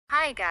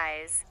Hi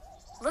guys,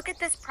 look at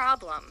this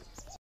problem.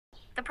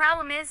 The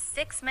problem is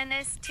 6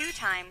 minus 2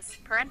 times,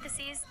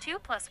 parentheses 2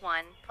 plus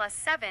 1 plus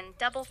 7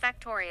 double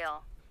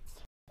factorial.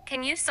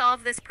 Can you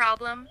solve this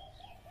problem?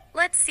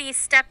 Let's see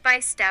step by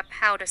step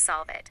how to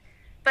solve it.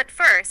 But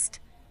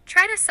first,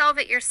 try to solve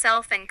it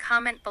yourself and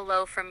comment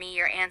below for me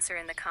your answer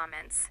in the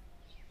comments.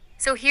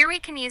 So here we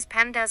can use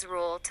PEMDAS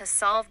rule to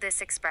solve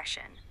this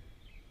expression,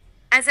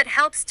 as it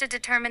helps to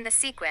determine the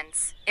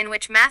sequence in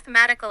which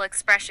mathematical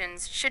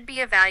expressions should be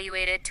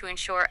evaluated to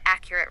ensure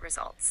accurate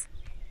results.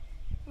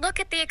 Look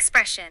at the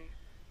expression.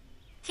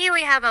 Here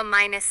we have a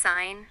minus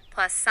sign,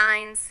 plus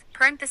signs,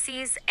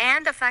 parentheses,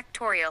 and a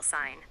factorial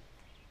sign.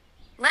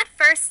 Let's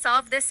first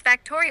solve this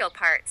factorial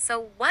part.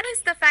 So what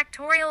is the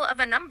factorial of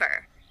a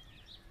number?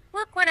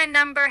 Look when a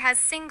number has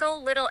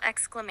single little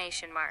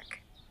exclamation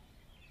mark.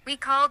 We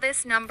call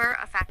this number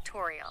a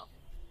factorial.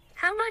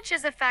 How much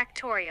is a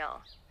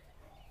factorial?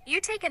 You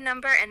take a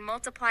number and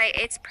multiply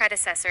its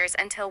predecessors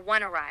until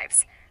 1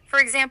 arrives. For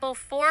example,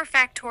 4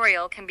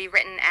 factorial can be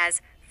written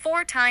as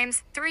 4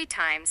 times 3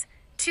 times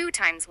 2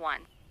 times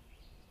 1,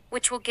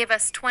 which will give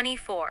us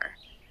 24.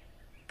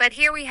 But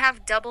here we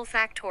have double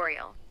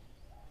factorial.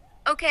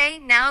 Okay,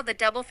 now the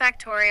double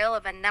factorial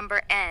of a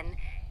number n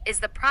is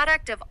the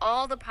product of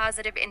all the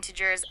positive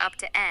integers up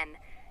to n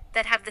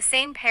that have the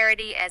same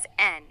parity as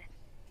n.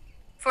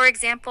 For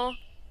example,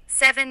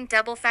 7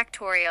 double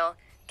factorial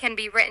can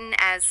be written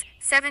as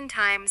 7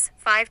 times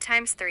 5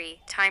 times 3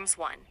 times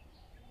 1,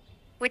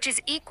 which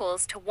is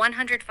equals to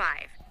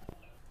 105.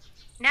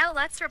 Now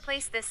let's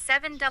replace this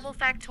 7 double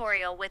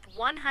factorial with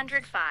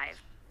 105.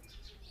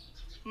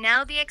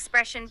 Now the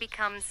expression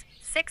becomes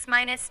 6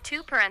 minus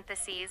 2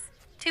 parentheses,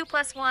 2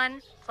 plus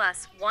 1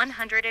 plus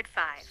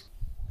 105.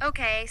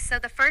 Okay, so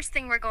the first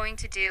thing we're going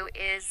to do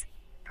is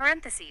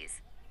parentheses.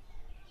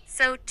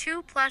 So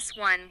 2 plus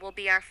 1 will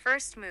be our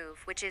first move,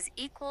 which is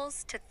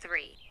equals to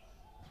 3.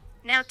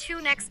 Now 2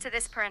 next to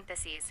this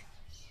parentheses.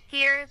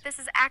 Here, this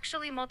is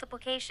actually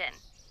multiplication,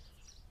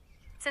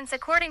 since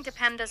according to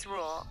PEMDAS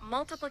rule,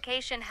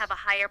 multiplication have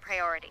a higher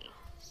priority.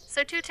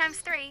 So 2 times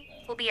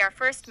 3 will be our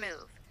first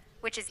move,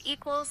 which is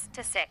equals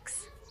to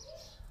 6.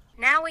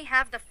 Now we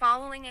have the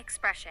following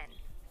expression.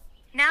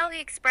 Now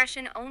the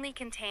expression only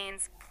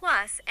contains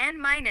plus and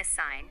minus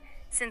sign,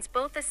 since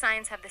both the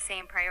signs have the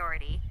same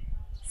priority.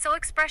 So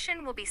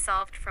expression will be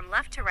solved from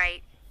left to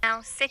right.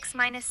 Now 6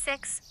 minus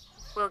 6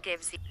 will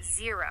give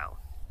 0.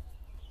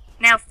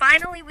 Now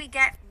finally we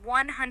get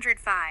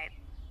 105.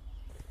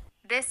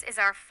 This is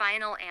our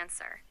final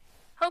answer.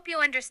 Hope you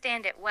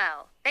understand it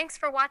well. Thanks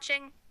for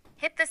watching.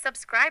 Hit the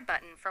subscribe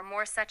button for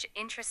more such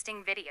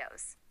interesting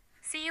videos.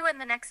 See you in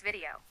the next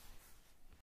video.